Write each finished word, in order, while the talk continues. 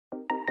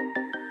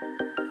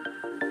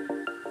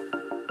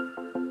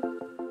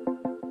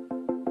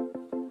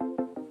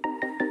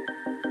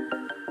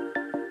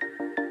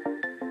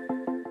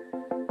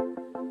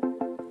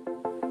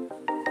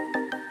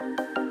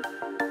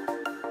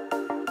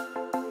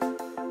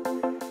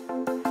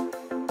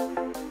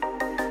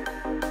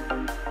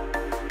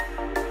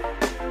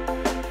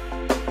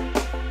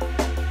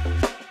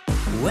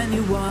When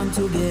you want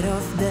to get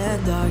off the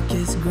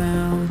darkest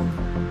ground,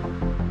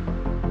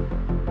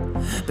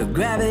 but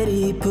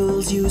gravity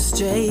pulls you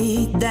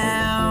straight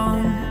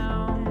down.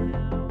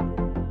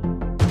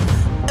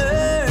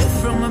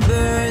 Earth from a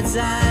bird's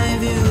eye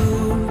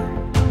view.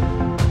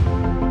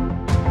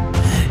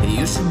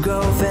 You should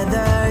grow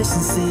feathers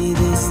and see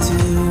this too.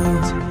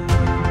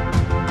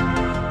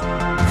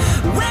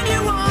 When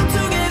you want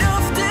to get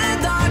off the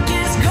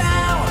darkest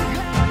ground,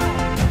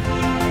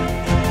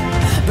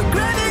 but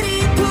gravity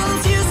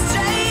pulls you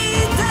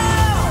straight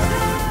down.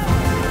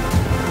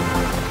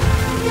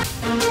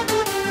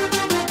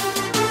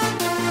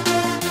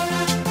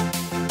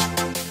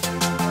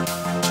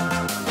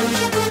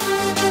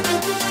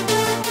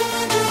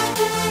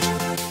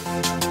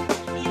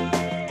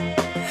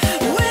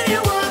 When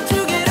you want to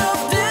get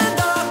off the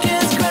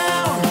darkest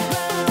ground,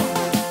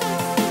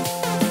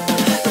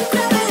 but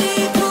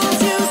gravity pulls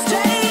you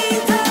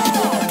straight down.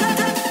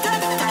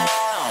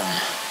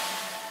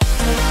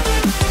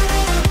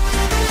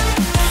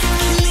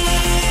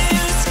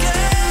 Clear sky.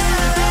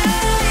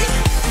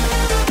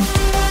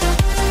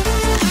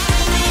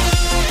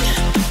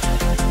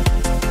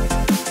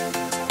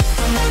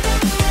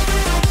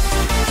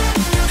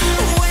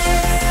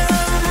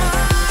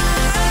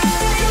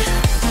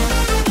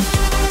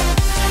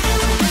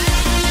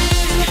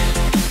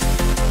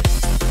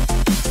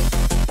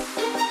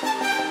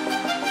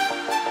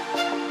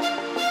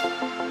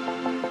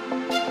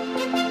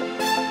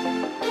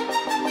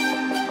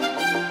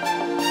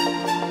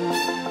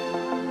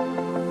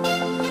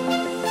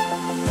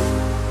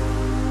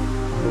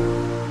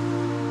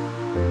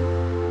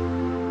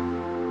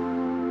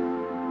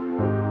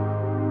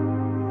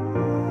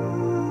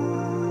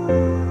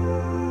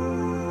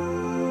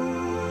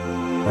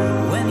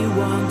 When you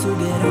want to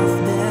get off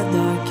the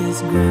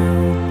darkest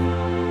ground,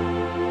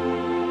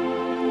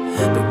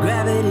 but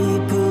gravity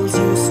pulls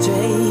you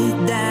straight